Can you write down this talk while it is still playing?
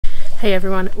Hey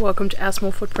everyone, welcome to Our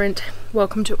Small Footprint.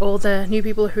 Welcome to all the new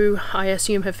people who I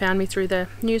assume have found me through the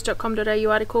news.com.au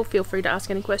article. Feel free to ask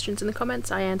any questions in the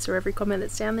comments. I answer every comment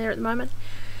that's down there at the moment.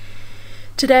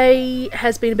 Today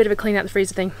has been a bit of a clean out the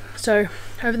freezer thing. So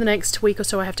over the next week or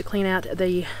so I have to clean out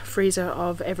the freezer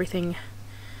of everything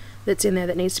that's in there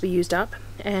that needs to be used up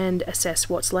and assess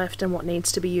what's left and what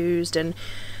needs to be used and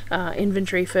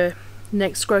inventory for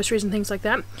next groceries and things like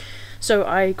that. So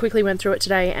I quickly went through it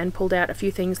today and pulled out a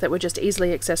few things that were just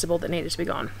easily accessible that needed to be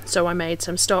gone. So I made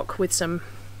some stock with some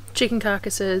chicken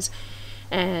carcasses,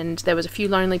 and there was a few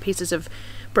lonely pieces of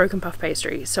broken puff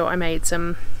pastry. So I made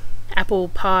some apple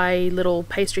pie little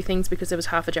pastry things because there was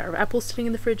half a jar of apples sitting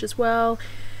in the fridge as well.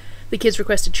 The kids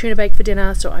requested tuna bake for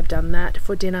dinner, so I've done that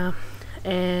for dinner.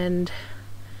 And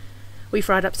we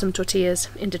fried up some tortillas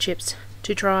into chips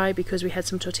to try because we had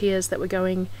some tortillas that were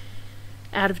going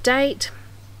out of date.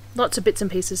 Lots of bits and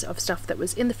pieces of stuff that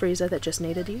was in the freezer that just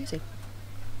needed using.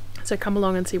 So come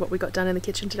along and see what we got done in the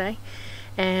kitchen today,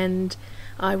 and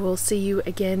I will see you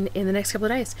again in the next couple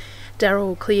of days.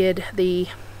 Darryl cleared the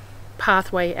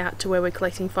pathway out to where we're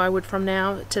collecting firewood from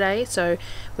now today, so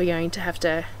we're going to have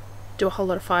to do a whole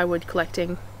lot of firewood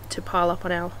collecting to pile up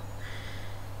on our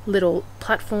little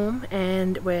platform,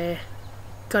 and we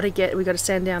got to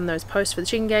sand down those posts for the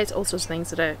chicken gates, all sorts of things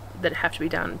that have to be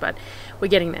done, but we're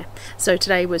getting there. So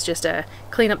today was just a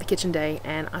clean up the kitchen day,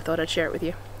 and I thought I'd share it with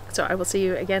you. So I will see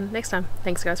you again next time.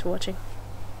 Thanks guys for watching.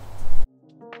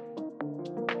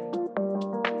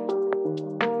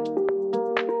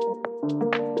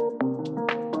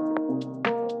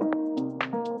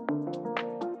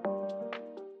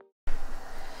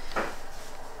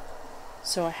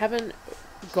 So I haven't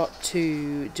got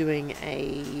to doing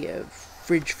a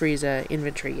fridge freezer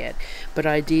inventory yet, but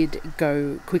I did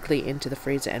go quickly into the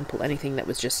freezer and pull anything that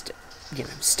was just, you know,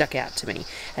 stuck out to me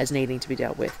as needing to be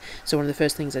dealt with. So one of the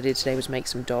first things I did today was make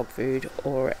some dog food,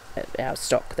 or our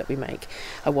stock that we make.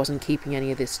 I wasn't keeping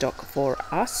any of this stock for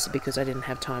us because I didn't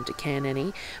have time to can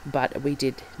any, but we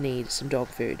did need some dog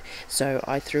food. So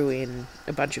I threw in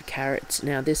a bunch of carrots.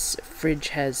 Now this fridge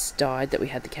has died that we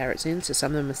had the carrots in, so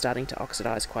some of them are starting to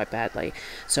oxidize quite badly.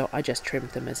 So I just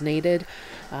trimmed them as needed,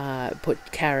 put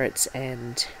carrots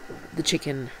and the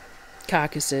chicken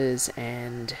carcasses,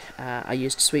 and I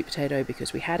used sweet potato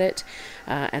because we had it,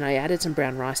 and I added some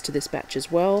brown rice to this batch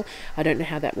as well. I don't know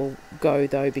how that will go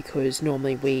though, because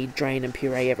normally we drain and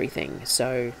puree everything.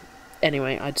 So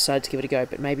anyway, I decided to give it a go,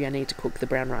 but maybe I need to cook the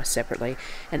brown rice separately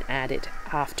and add it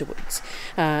afterwards.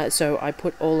 So I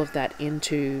put all of that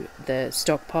into the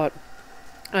stock pot.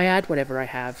 I add whatever I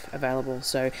have available,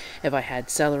 so if I had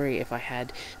celery, if I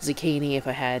had zucchini, if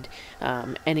I had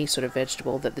any sort of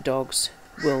vegetable that the dogs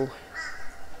will,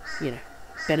 you know,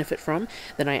 benefit from,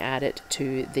 then I add it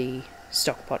to the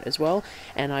stock pot as well,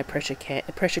 and I pressure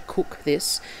cook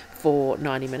this for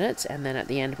 90 minutes, and then at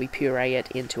the end we puree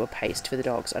it into a paste for the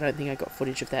dogs. I don't think I got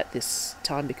footage of that this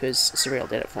time because Surreal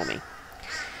did it for me.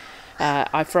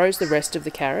 I froze the rest of the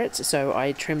carrots, so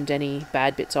I trimmed any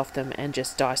bad bits off them and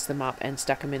just diced them up and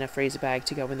stuck them in a freezer bag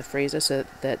to go in the freezer so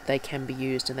that they can be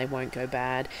used and they won't go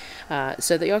bad.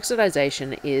 So the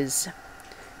oxidization is,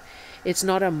 it's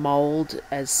not a mold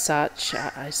as such.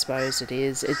 I suppose it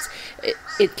is.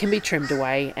 It can be trimmed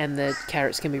away and the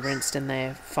carrots can be rinsed and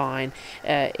they're fine.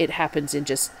 It happens in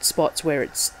just spots where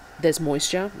there's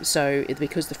moisture, so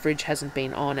because the fridge hasn't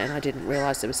been on and I didn't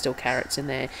realize there was still carrots in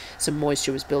there, some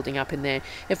moisture was building up in there.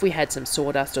 If we had some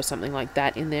sawdust or something like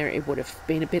that in there, it would have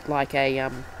been a bit like a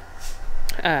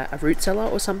root cellar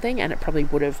or something, and it probably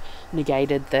would have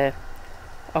negated the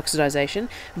oxidization,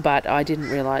 but I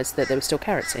didn't realize that there were still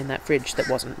carrots in that fridge that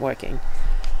wasn't working.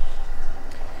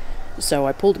 So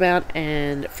I pulled them out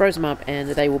and froze them up, and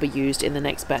they will be used in the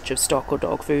next batch of stock or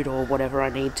dog food or whatever I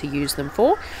need to use them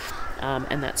for.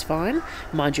 And that's fine.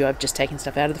 Mind you, I've just taken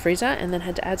stuff out of the freezer and then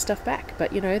had to add stuff back,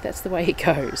 but you know, that's the way it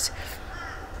goes.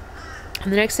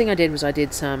 And the next thing I did was I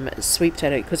did some sweet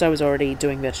potato. Because I was already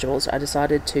doing vegetables, I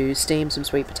decided to steam some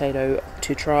sweet potato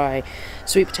to try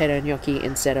sweet potato gnocchi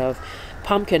instead of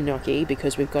pumpkin gnocchi,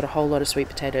 because we've got a whole lot of sweet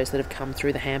potatoes that have come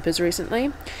through the hampers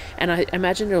recently, and I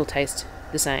imagine it'll taste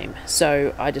the same.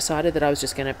 So I decided that I was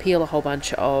just going to peel a whole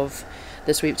bunch of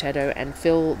the sweet potato and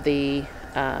fill the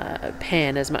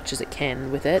pan as much as it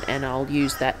can with it, and I'll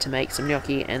use that to make some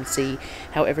gnocchi and see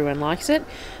how everyone likes it.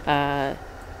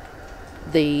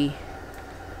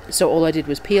 So all I did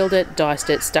was peeled it, diced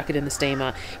it, stuck it in the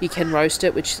steamer. You can roast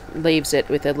it, which leaves it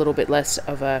with a little bit less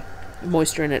of a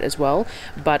moisture in it as well,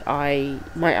 but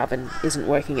my oven isn't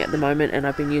working at the moment and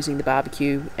I've been using the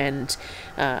barbecue, and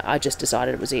I just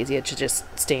decided it was easier to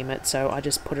just steam it, so I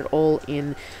just put it all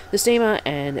in the steamer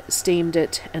and steamed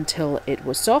it until it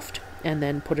was soft, and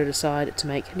then put it aside to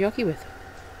make gnocchi with.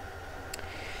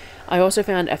 I also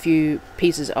found a few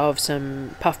pieces of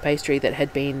some puff pastry that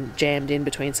had been jammed in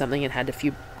between something and had a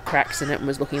few cracks in it and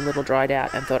was looking a little dried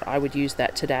out, and thought I would use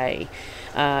that today.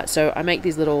 So I make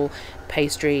these little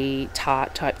pastry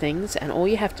tart type things, and all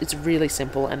you have to, it's really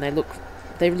simple, and they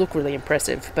look really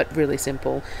impressive, but really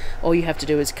simple. All you have to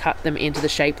do is cut them into the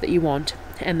shape that you want,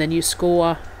 and then you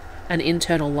score an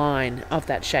internal line of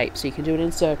that shape. So you can do it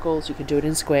in circles, you can do it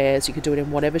in squares, you can do it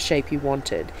in whatever shape you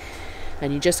wanted,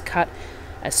 and you just cut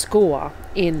a score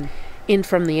in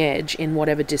from the edge in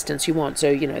whatever distance you want. So,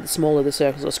 you know, the smaller the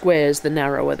circles or squares, the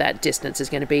narrower that distance is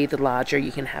going to be, the larger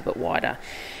you can have it wider.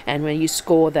 And when you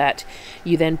score that,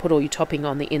 you then put all your topping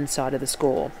on the inside of the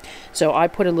score. So I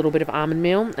put a little bit of almond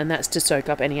meal, and that's to soak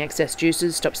up any excess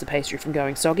juices, stops the pastry from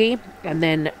going soggy, and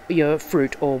then your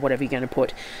fruit or whatever you're going to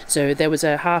put. So there was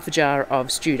a half a jar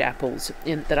of stewed apples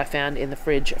that I found in the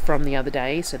fridge from the other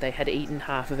day. So they had eaten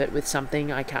half of it with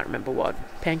something, I can't remember what,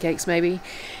 pancakes maybe,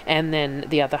 and then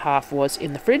the other half was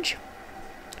in the fridge.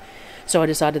 So I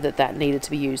decided that that needed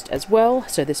to be used as well,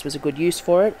 so this was a good use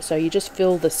for it. So you just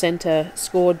fill the center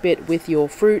scored bit with your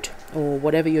fruit or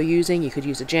whatever you're using. You could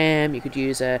use a jam, you could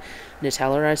use a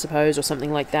Nutella, I suppose, or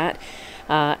something like that.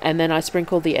 And then I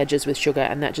sprinkle the edges with sugar,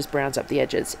 and that just browns up the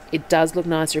edges. It does look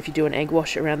nicer if you do an egg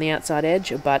wash around the outside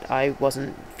edge, but I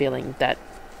wasn't feeling that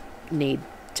need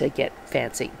to get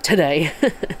fancy today,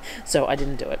 so I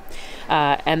didn't do it.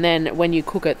 And then when you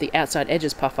cook it, the outside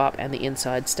edges puff up and the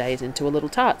inside stays into a little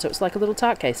tart, so it's like a little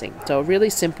tart casing. So a really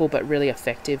simple but really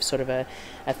effective sort of a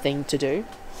thing to do,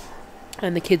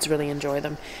 and the kids really enjoy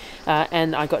them.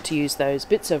 And I got to use those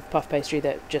bits of puff pastry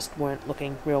that just weren't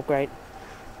looking real great.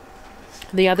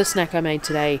 The other snack I made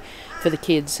today for the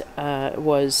kids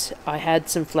was, I had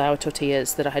some flour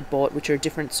tortillas that I had bought, which are a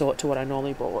different sort to what I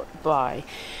normally buy,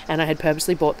 and I had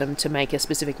purposely bought them to make a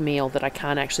specific meal that I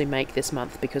can't actually make this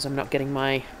month because I'm not getting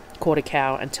my quarter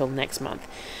cow until next month.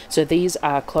 So these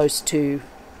are close to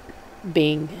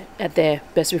being at their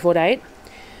best before date.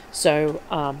 So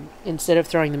instead of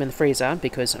throwing them in the freezer,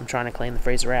 because I'm trying to clean the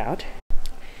freezer out,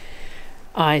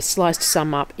 I sliced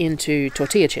some up into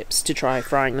tortilla chips to try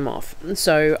frying them off.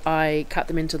 So I cut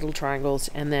them into little triangles,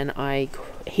 and then I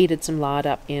heated some lard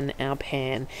up in our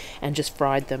pan and just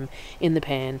fried them in the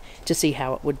pan to see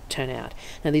how it would turn out.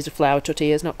 Now these are flour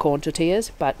tortillas, not corn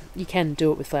tortillas, but you can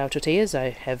do it with flour tortillas.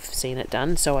 I have seen it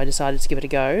done, so I decided to give it a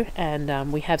go.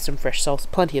 And we have some fresh salsa,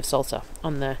 plenty of salsa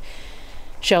on the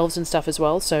shelves and stuff as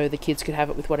well, so the kids could have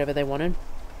it with whatever they wanted.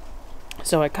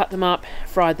 So I cut them up,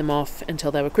 fried them off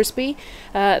until they were crispy.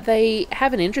 They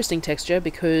have an interesting texture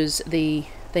because they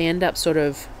end up sort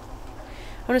of,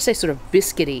 I want to say sort of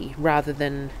biscuity rather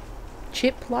than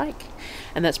chip-like,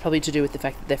 and that's probably to do with the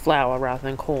fact that they're flour rather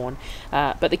than corn.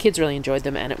 But the kids really enjoyed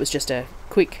them, and it was just a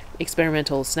quick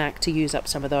experimental snack to use up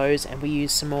some of those, and we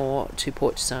used some more to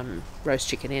put some roast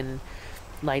chicken in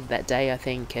later that day, I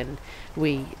think, and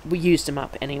we used them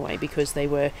up anyway because they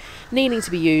were needing to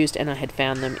be used, and I had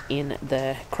found them in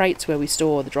the crates where we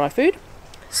store the dry food.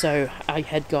 So I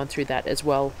had gone through that as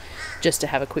well just to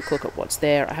have a quick look at what's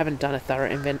there. I haven't done a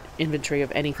thorough inventory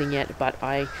of anything yet, but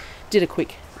I did a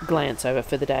quick glance over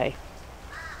for the day.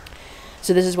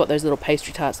 So this is what those little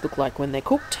pastry tarts look like when they're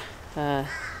cooked. The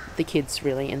kids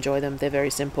really enjoy them. They're very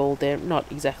simple. They're not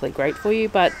exactly great for you,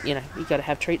 but you know, you got to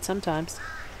have treats sometimes.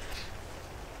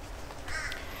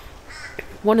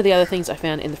 One of the other things I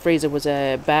found in the freezer was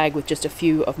a bag with just a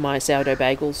few of my sourdough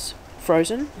bagels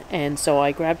frozen, and so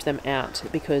I grabbed them out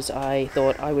because I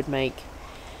thought I would make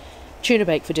tuna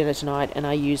bake for dinner tonight, and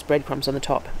I used breadcrumbs on the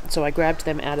top. So I grabbed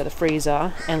them out of the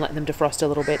freezer and let them defrost a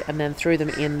little bit, and then threw them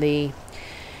in the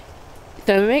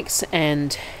thermomix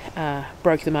and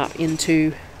broke them up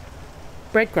into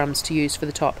breadcrumbs to use for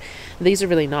the top. These are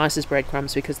really nice as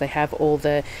breadcrumbs because they have all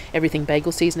the everything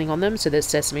bagel seasoning on them. So there's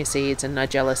sesame seeds and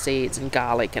nigella seeds and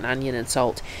garlic and onion and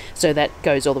salt. So that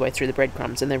goes all the way through the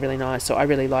breadcrumbs, and they're really nice. So I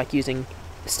really like using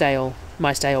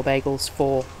my stale bagels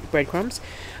for breadcrumbs.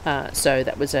 So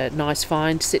that was a nice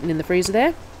find sitting in the freezer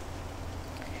there.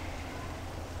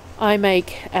 I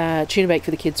make tuna bake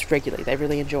for the kids regularly. They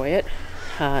really enjoy it.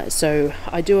 So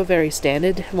I do a very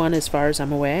standard one as far as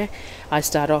I'm aware. I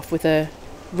start off with a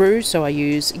roux, so I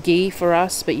use ghee for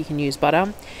us, but you can use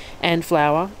butter and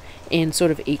flour in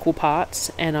sort of equal parts,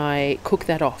 and I cook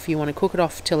that off. You want to cook it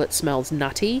off till it smells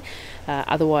nutty,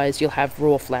 otherwise you'll have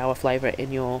raw flour flavour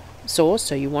in your sauce,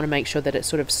 so you want to make sure that it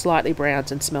sort of slightly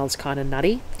browns and smells kind of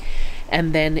nutty.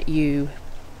 And then you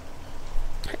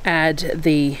add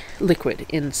the liquid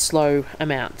in slow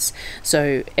amounts.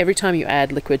 So every time you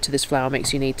add liquid to this flour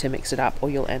mix, you need to mix it up or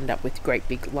you'll end up with great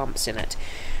big lumps in it.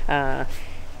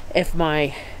 If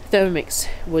my thermomix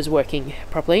was working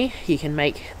properly, you can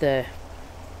make the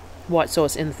white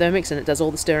sauce in the thermomix and it does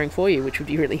all the stirring for you, which would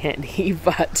be really handy.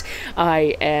 But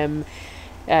I am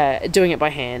doing it by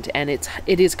hand, and it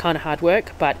is kind of hard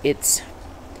work, but it's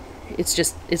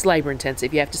labor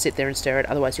intensive. You have to sit there and stir it,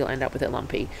 otherwise you'll end up with it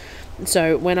lumpy.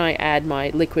 So when I add my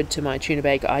liquid to my tuna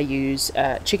bake, I use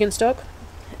chicken stock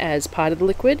as part of the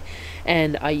liquid,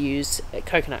 and I use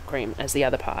coconut cream as the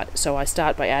other part. So I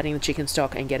start by adding the chicken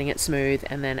stock and getting it smooth,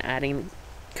 and then adding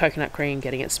coconut cream,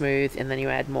 getting it smooth, and then you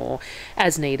add more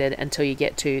as needed until you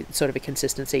get to sort of a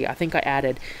consistency. I think I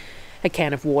added a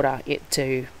can of water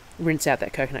to rinse out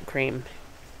that coconut cream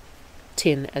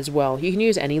tin as well. You can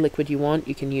use any liquid you want.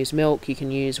 You can use milk, you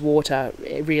can use water.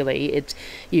 Really,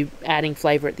 you adding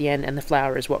flavor at the end, and the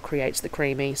flour is what creates the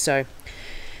creamy. So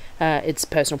it's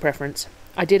personal preference.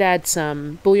 I did add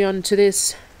some bouillon to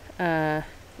this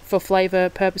for flavor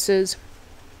purposes,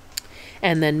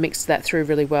 and then mixed that through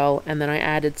really well. And then I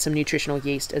added some nutritional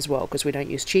yeast as well, because we don't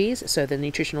use cheese, so the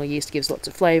nutritional yeast gives lots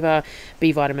of flavor,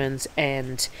 B vitamins,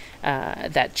 and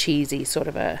that cheesy sort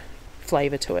of a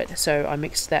flavor to it. So I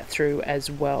mixed that through as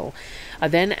well. I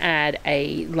then add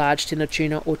a large tin of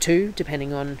tuna or two,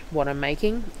 depending on what I'm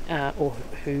making or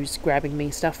who's grabbing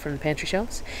me stuff from the pantry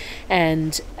shelves.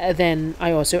 And then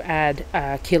I also add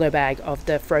a kilo bag of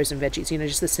the frozen veggies,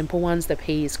 just the simple ones, the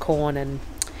peas, corn, and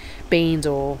beans,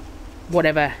 or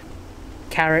whatever,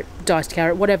 diced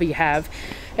carrot, whatever you have.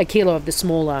 A kilo of the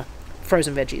smaller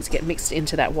frozen veggies get mixed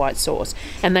into that white sauce,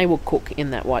 and they will cook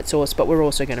in that white sauce, but we're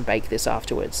also going to bake this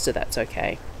afterwards, so that's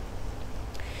okay.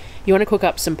 You want to cook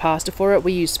up some pasta for it.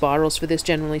 We use spirals for this,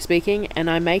 generally speaking, and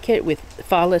I make it with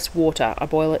far less water. I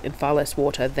boil it in far less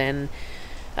water than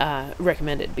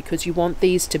recommended, because you want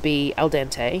these to be al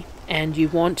dente, and you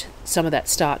want some of that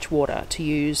starch water to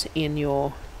use in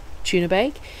your tuna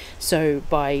bake. So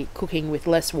by cooking with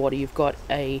less water, you've got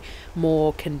a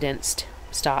more condensed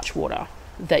starch water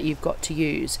that you've got to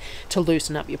use to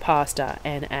loosen up your pasta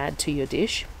and add to your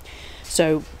dish.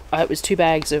 So it was 2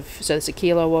 bags of, so there's a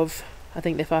kilo of, I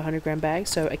think they're 500 gram bags,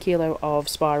 so a kilo of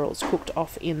spirals cooked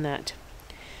off in that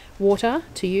water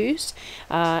to use.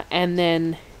 And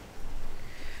then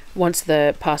once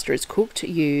the pasta is cooked,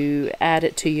 you add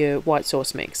it to your white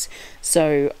sauce mix.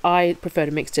 So I prefer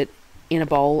to mix it in a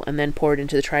bowl and then pour it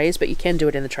into the trays, but you can do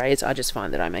it in the trays. I just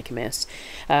find that I make a mess.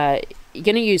 You're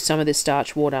going to use some of this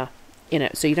starch water in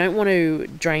it, so you don't want to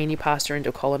drain your pasta into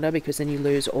a colander, because then you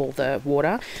lose all the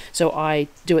water. So I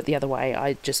do it the other way.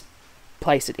 I just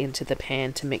place it into the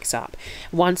pan to mix up.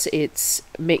 Once it's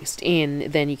mixed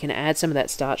in, then you can add some of that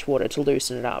starch water to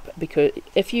loosen it up, because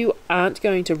if you aren't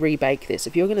going to rebake this,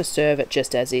 if you're going to serve it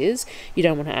just as is, you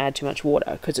don't want to add too much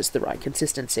water, because it's the right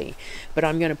consistency. But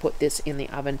I'm going to put this in the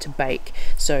oven to bake,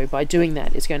 so by doing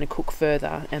that, it's going to cook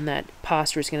further, and that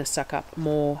pasta is going to suck up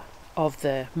more of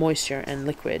the moisture and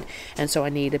liquid, and so I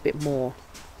need a bit more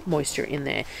moisture in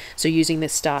there. So using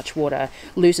this starch water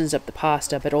loosens up the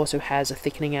pasta, but also has a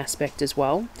thickening aspect as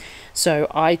well. So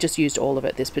I just used all of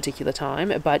it this particular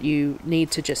time, but you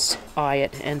need to just eye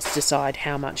it and decide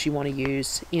how much you want to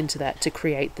use into that to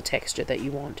create the texture that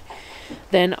you want.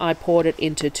 Then I poured it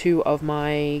into 2 of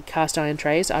my cast iron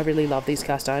trays. I really love these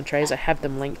cast iron trays. I have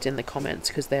them linked in the comments,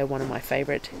 because they're one of my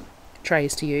favorite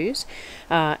trays to use.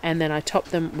 And then I top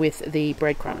them with the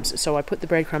breadcrumbs. So I put the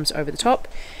breadcrumbs over the top,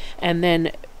 and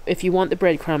then if you want the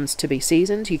breadcrumbs to be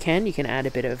seasoned, you can add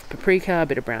a bit of paprika, a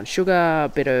bit of brown sugar,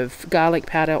 a bit of garlic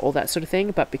powder, all that sort of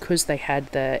thing. But because they had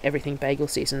the everything bagel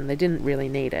season, they didn't really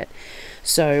need it.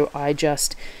 So I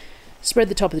just spread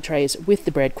the top of the trays with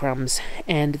the breadcrumbs,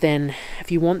 and then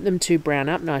if you want them to brown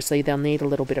up nicely, they'll need a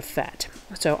little bit of fat.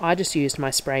 So I just used my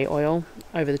spray oil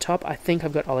over the top. I think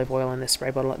I've got olive oil in this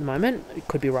spray bottle at the moment. It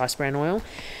could be rice bran oil.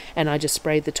 And I just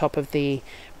sprayed the top of the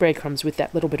breadcrumbs with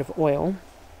that little bit of oil,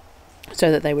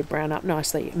 so that they would brown up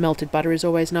nicely. Melted butter is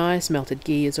always nice, melted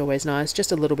ghee is always nice.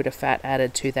 Just a little bit of fat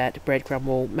added to that breadcrumb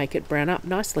will make it brown up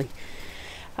nicely.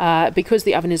 Because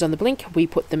the oven is on the blink, we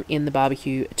put them in the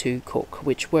barbecue to cook,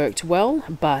 which worked well,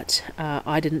 but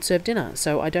I didn't serve dinner,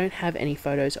 so I don't have any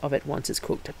photos of it once it's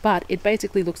cooked. But it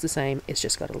basically looks the same, it's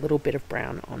just got a little bit of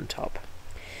brown on top.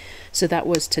 So that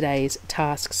was today's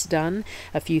tasks done.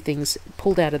 A few things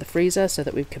pulled out of the freezer so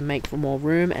that we can make for more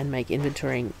room and make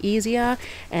inventorying easier,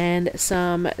 and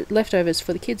some leftovers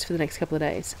for the kids for the next couple of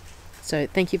days. So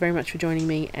thank you very much for joining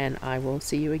me, and I will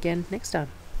see you again next time.